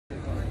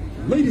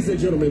Ladies and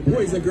gentlemen,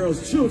 boys and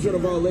girls, children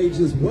of all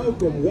ages,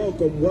 welcome,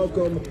 welcome,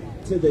 welcome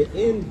to the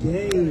end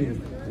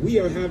game. We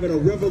are having a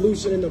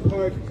revolution in the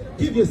park.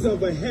 Give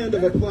yourself a hand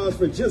of applause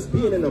for just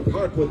being in the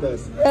park with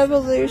us.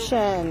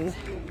 Revolution.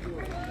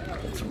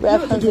 It's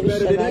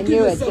revolution. I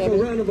knew it, Give yourself a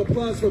round of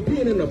applause for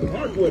being in the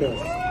park with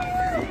us.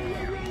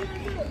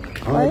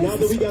 All right, now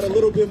that we got a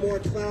little bit more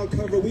cloud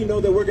cover, we know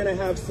that we're going to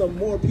have some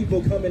more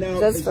people coming out.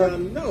 Because I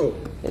know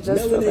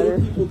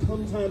melanated people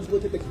sometimes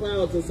look at the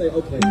clouds and say,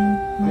 okay,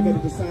 I got to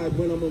decide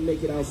when I'm going to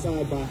make it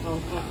outside by how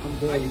hot I'm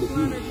going to be.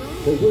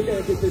 But we're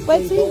going to get this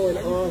thing going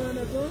on.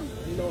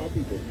 You know our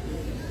people.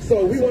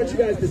 So we want you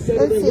guys to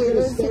settle in. We're going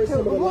to start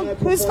some of the live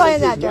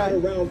performances right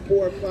around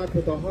 4 o'clock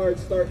with a hard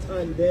start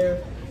time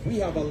there. We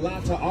have a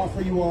lot to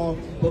offer you all,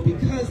 but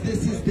because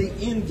this is the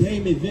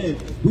in-game event,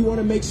 we want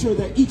to make sure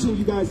that each of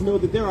you guys know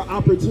that there are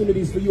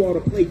opportunities for you all to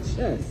play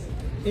chess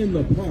in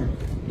the park.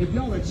 If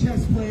y'all are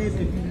chess players,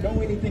 if you know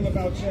anything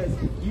about chess,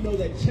 you know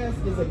that chess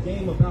is a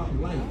game about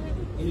life.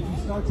 And if you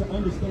start to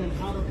understand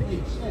how to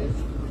play chess,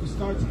 you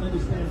start to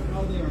understand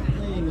how they are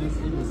playing us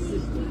in the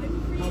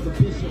system, how the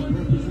bishop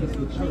represents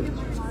the church,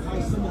 how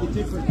some of the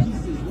different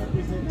pieces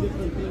represent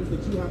different things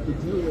that you have to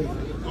deal with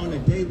on a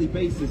daily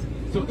basis.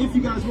 So if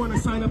you guys want to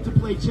sign up to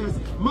play chess,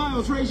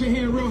 Miles, raise your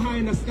hand real high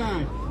in the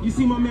sky. You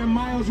see my man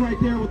Miles right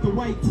there with the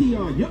white tee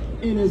on. Yep,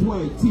 in his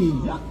white tee.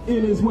 Yep,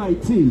 in his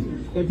white tee.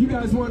 If you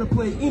guys want to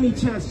play any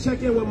chess,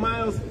 check in with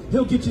Miles.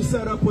 He'll get you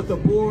set up with a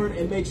board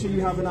and make sure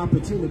you have an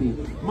opportunity.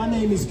 My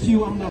name is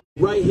Q. I'm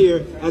right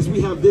here as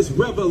we have this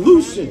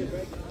revolution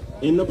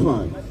in the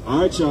park. All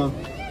right, y'all.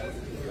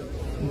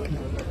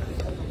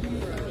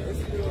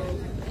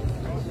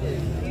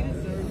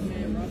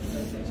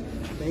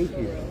 Thank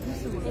you.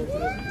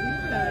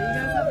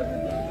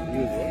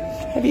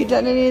 Have you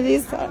done any of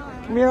these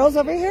murals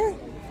over here?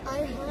 I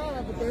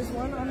have, but there's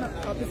one on the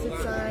opposite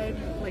side,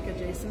 like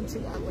adjacent to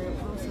that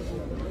lamppost.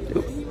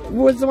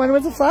 What's the one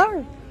with the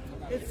flower?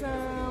 It's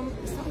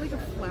not like a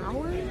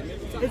flower.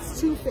 It's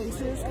two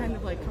faces, kind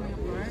of like coming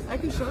apart. I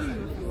can show you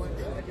if you want.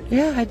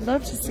 Yeah, I'd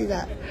love to see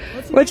that.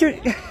 What's your?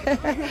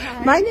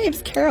 My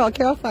name's Carol.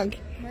 Carol Funk.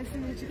 Nice to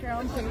meet you,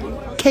 Carol. I'm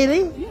Kaylee.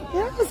 Kaylee?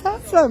 Yeah, that's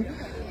awesome.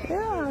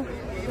 Yeah.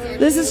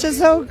 This is just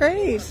so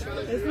great.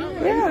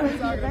 Yeah.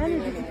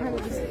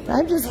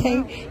 I'm just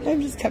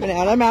coming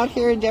out. I'm out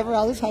here in Denver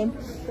all the time.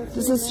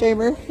 Just a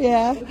streamer.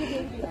 Yeah.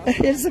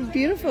 It's a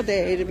beautiful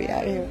day to be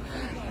out here.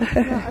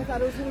 Yeah, I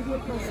thought it was going to be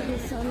possibly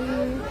sunny,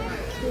 really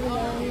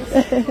nice. So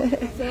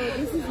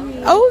this is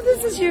me. Oh,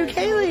 this is you,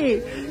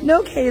 Kaylee.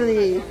 No,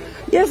 Kaylee.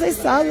 Yes, I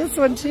saw this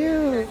one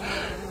too.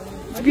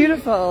 It's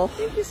beautiful.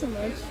 Thank you so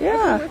much.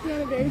 Yeah. I've been working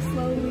on it very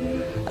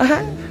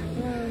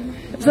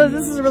slowly. So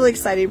this is a really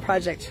exciting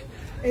project.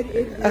 It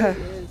really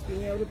is.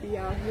 Being able to be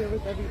out here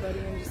with everybody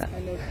and just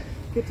kind of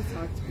get to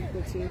talk to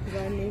people too.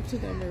 Because I moved to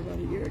Denver about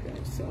a year ago.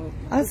 So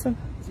awesome.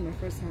 This is my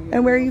first time.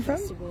 And where are you from?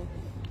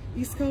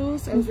 East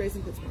Coast. I was raised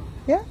in Pittsburgh.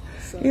 Yeah.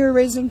 So. You were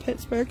raised in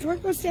Pittsburgh. Come on,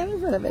 go stand in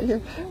front of it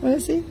here. Want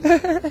to see?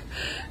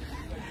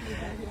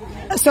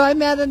 So I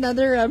met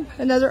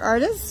another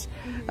artist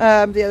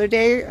the other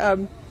day.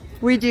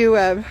 We do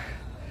a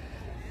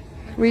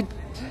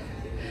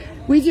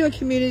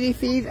community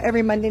feed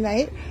every Monday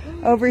night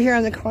over here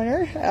on the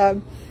corner,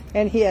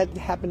 and he had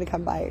happened to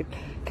come by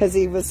because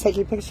he was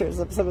taking pictures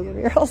of some of the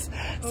murals.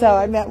 So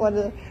I met one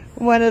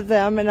of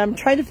them, and I'm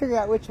trying to figure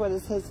out which one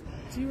is his.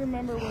 Do you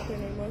remember what their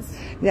name was?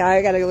 Yeah,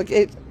 I gotta look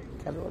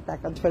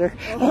back on Twitter.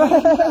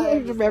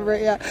 I remember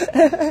it, yeah.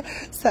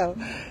 So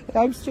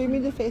I'm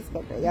streaming to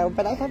Facebook right now,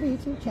 but I have a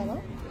YouTube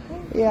channel.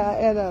 Yeah,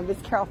 and it's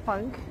Carol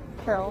Funk.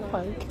 Carol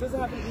Funk. Does it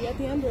have to be at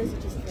the end, or is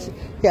it just Carol?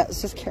 Yeah, it's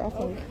just Carol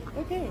Funk.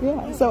 Okay.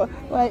 Yeah, so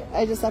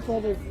I just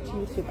uploaded to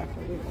YouTube after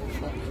we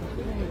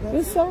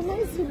It's so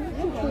nice to meet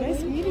you.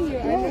 Nice meeting you.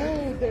 I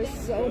know there's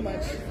so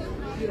much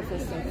beautiful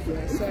stuff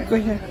here. So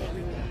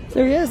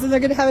there he is, and they're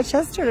going to have a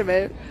chess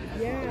tournament.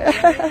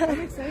 Yeah,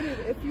 I'm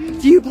excited.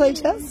 Do you play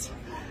chess?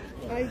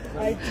 I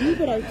do,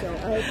 but I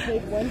don't. I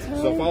played one time.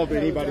 So follow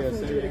anybody else.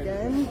 Do it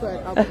again,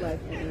 but I'll be live.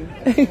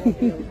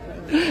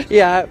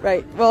 Yeah,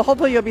 right. Well,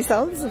 hopefully you'll be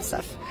selling some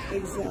stuff.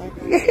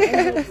 Exactly.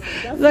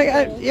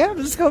 Yeah,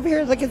 just go over here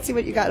and look and see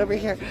what you got over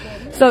here.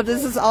 So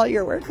this is all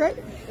your work, right?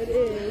 It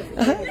is.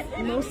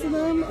 Most of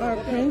them are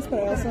prints, but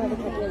I also have a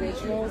couple of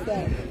originals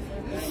that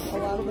a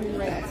lot of them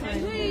right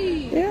outside.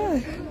 Yeah.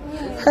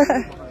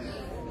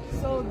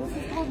 So this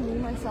is called Me,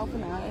 Myself,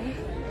 and I.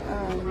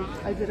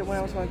 I did it when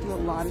I was going through a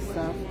lot of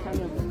stuff. Kind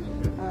of,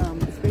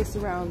 it's based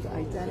around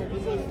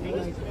identity and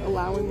like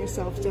allowing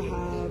yourself to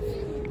have,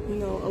 you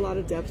know, a lot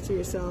of depth to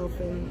yourself,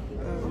 and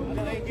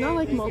not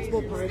like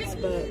multiple parts,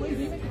 but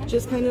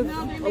just kind of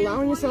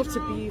allowing yourself to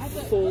be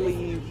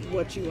fully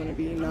what you want to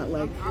be, not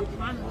like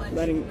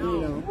letting,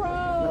 you know,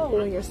 not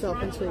pulling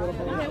yourself into a little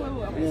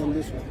hole. And then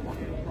this one.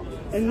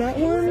 And that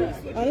one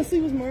honestly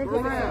was more of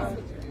like a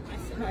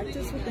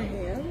practice with the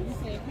hands.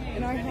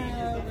 And I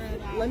have,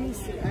 let me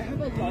see, I have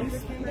a larger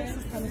canvas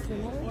that's kind of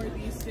similar. Or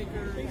these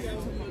stickers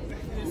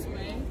this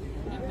way.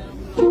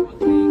 It's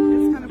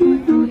kind of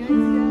playing on the idea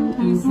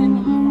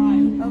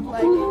of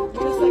like,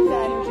 just like the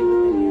energy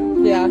within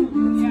you. Yeah.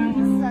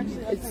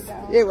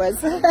 It was.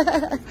 So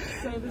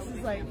this is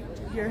like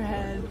your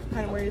head,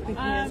 kind of where you're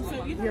thinking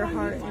is, your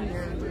heart and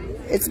your...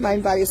 It's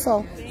mind, body,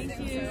 soul. Thank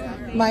you.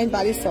 Mind,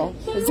 body, soul.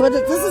 It's what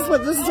this is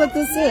what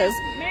this is.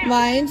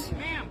 Mind,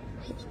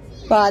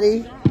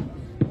 body,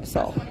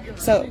 soul.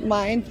 So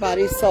mind,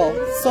 body, soul.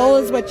 Soul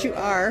is what you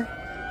are.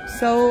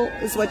 Soul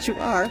is what you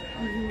are.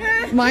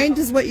 Mind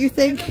is what you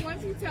think.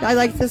 I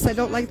like this. I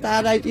don't like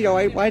that. I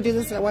want to do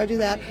this. I want to do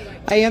that.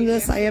 I am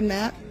this. I am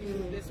that.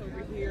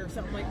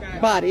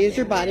 Body is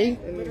your body,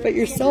 but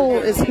your soul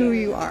is who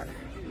you are.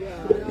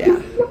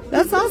 Yeah,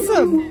 that's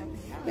awesome.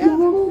 Yeah.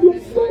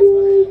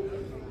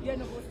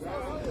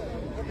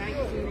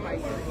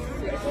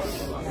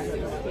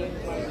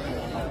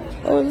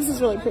 Oh, this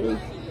is really pretty.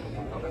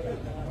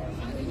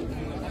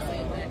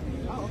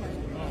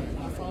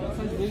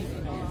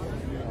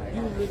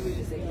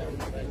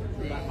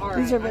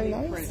 These are very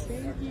nice.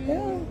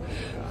 Yeah.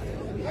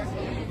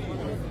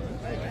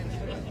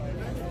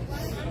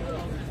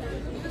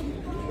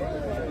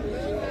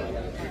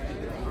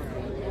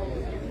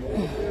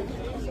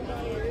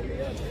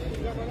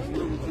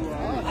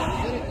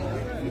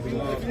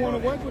 If you want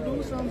to work or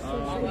do something,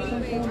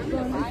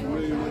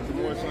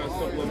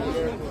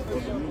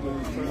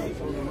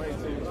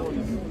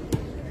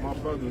 my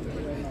brother,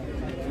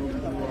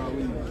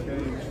 Ali,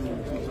 came to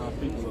teach our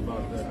people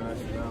about that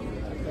nationality.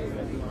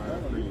 I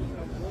agree.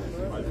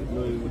 Like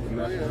familiar with the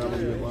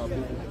nationality of our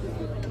people.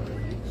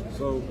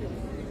 So,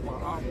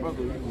 our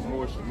brother, he was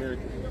Moorish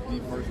American, the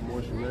first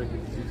Moorish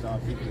American to teach our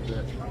people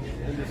that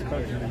in this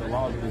country, the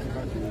laws of this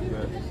country is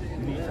that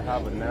you need to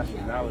have a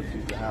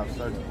nationality to have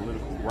certain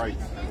political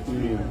rights to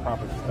be in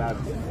proper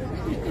status.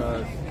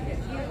 Because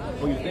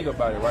when you think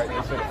about it, right,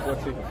 they said the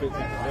 14th and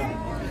 15th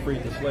Amendment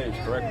freed the slaves,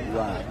 correct?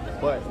 Right.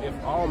 But if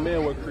all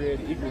men were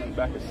created equally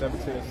back in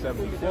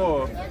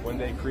 1774, when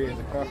they created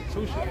the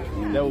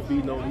Constitution, there would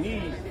be no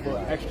need for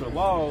extra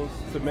laws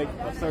to make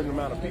a certain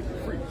amount of people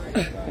free.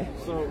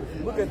 So if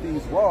you look at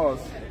these laws,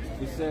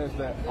 it says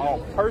that all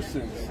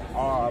persons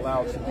are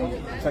allowed to be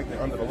protected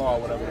under the law,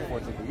 whatever the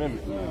 14th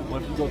Amendment.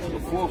 But if you go to the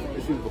fourth,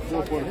 it's either the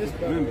fourth or the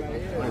fifth amendment,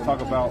 when they talk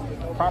about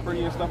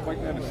property and stuff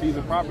like that, and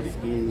seizing property,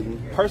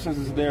 persons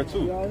is there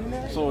too.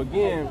 So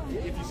again,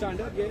 if you signed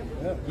up,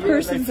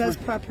 persons as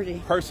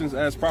property. Persons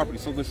as property.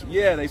 So this,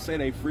 they say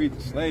they freed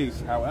the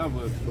slaves.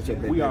 However,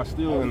 we are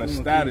still in a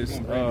status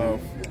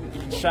of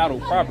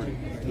chattel property.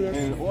 Yes.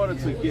 In order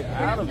to get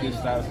out of this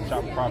status of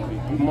chattel property,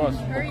 you must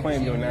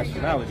proclaim your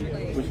nationality,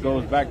 which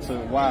goes back to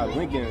why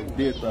Lincoln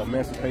did the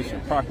Emancipation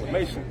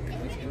Proclamation.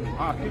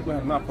 Our people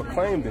have not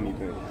proclaimed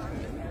anything.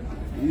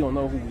 We don't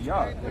know who we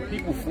are. And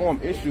people form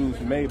issues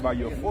made by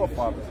your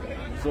forefathers.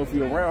 So if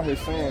you're around here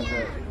saying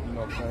that, you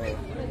know what I'm saying,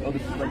 no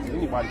disrespect to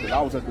anybody, because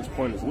I was at this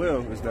point as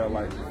well, is that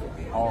like,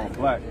 oh, I'm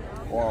black,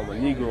 or I'm a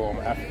Negro, or I'm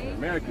African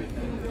American,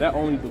 that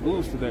only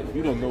alludes to that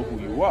you don't know who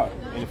you are.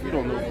 And if you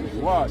don't know who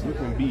you are, you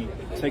can be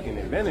taken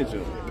advantage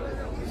of.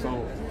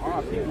 So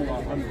our people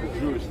are under the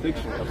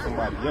jurisdiction of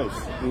somebody else.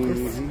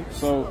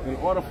 So in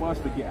order for us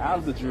to get out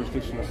of the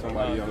jurisdiction of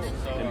somebody else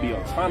and be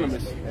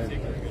autonomous and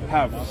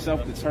have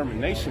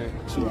self-determination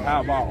to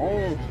have our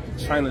own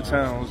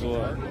Chinatowns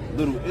or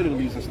little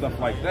Italies and stuff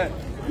like that,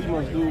 we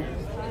must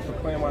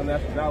proclaim our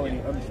nationality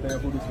and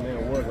understand who this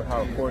man was and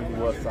how important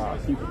he was to our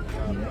people.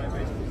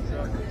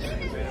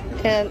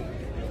 And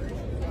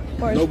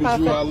Noble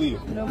Drew Ali.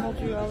 Noble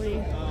Drew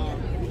Ali.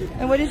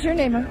 And what is your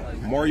name, huh?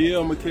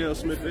 Mariel McHale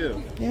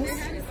Smith-Hill. Yes.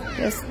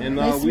 Yes. And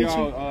nice we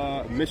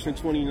are Mission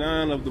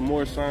 29 of the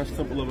Moorish Science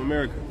Temple of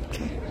America.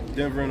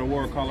 Denver and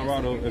Aurora,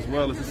 Colorado, as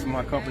well as this is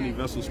my company,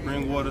 Vessel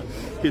Spring Water,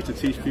 here to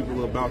teach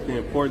people about the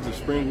importance of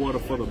spring water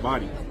for the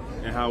body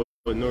and how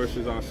it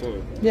nourishes our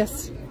soul.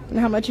 Yes. And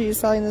how much are you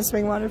selling the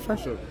spring water for?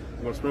 Sure.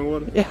 You want spring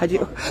water? Yeah, I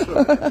do.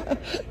 Sure.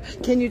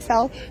 Can you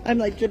tell? I'm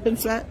like dripping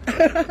sweat. I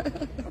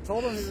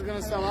told him he was going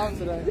to sell out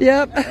today.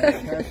 Yep.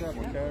 Cash up,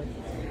 okay?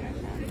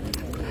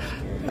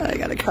 I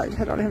got a card.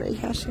 I don't have any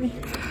cash in me.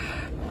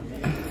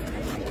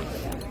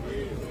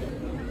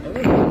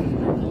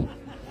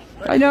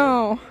 I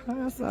know.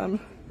 Awesome.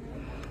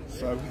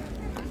 Sorry.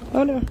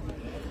 Oh no.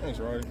 Thanks,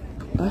 Rory.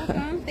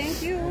 Welcome.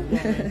 Thank you.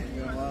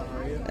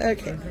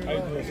 Okay.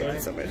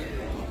 So good.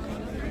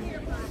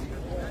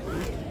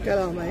 Got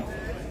all my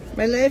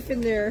life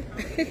in there.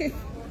 Okay.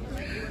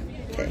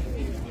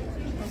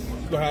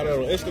 You have that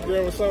on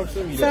Instagram or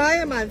something? So I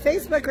am on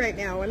Facebook right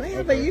now, and I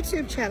have a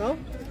YouTube channel.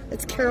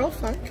 It's Carol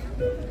Funk.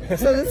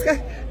 So this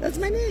guy, that's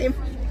my name.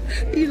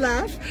 You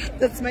laugh.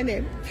 That's my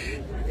name.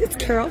 It's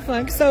Carol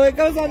Funk. So it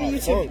goes on to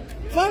YouTube.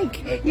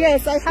 Funk. Okay.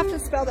 Yes, I have to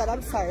spell that.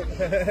 I'm sorry.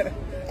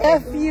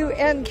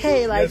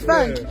 F-U-N-K, like yes,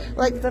 funk,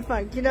 like the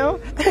funk, you know?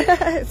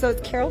 So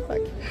it's Carol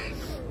Funk.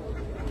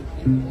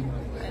 I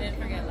didn't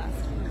forget last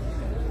time.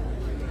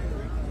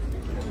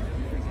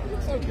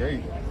 So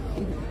great.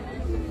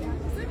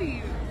 So do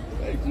you.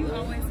 You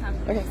always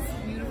have this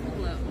beautiful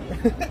glow.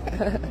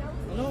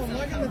 No, I'm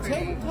liking the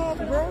tabletop,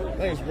 bro.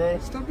 Thanks, bro.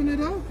 Stepping it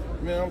up.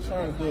 Man, I'm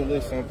trying to do a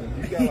little something.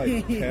 You got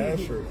like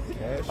cash or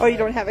cash? Oh, you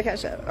don't have a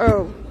cash app?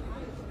 Oh.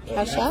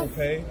 Cash app? Apple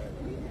Pay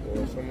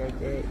or something like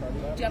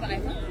that. Do you have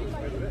an iPhone?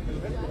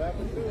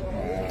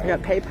 I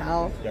got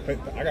PayPal. Yeah,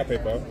 I got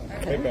PayPal.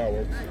 Okay. PayPal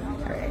works.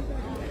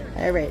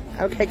 All right.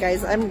 Okay,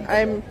 guys.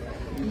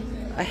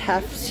 I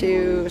have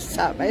to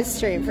stop my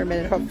stream for a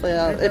minute. Hopefully,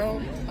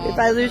 if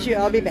I lose you,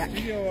 I'll be back.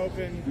 Video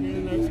open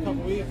in the next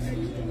couple weeks.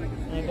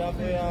 I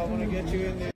definitely want to get you in there.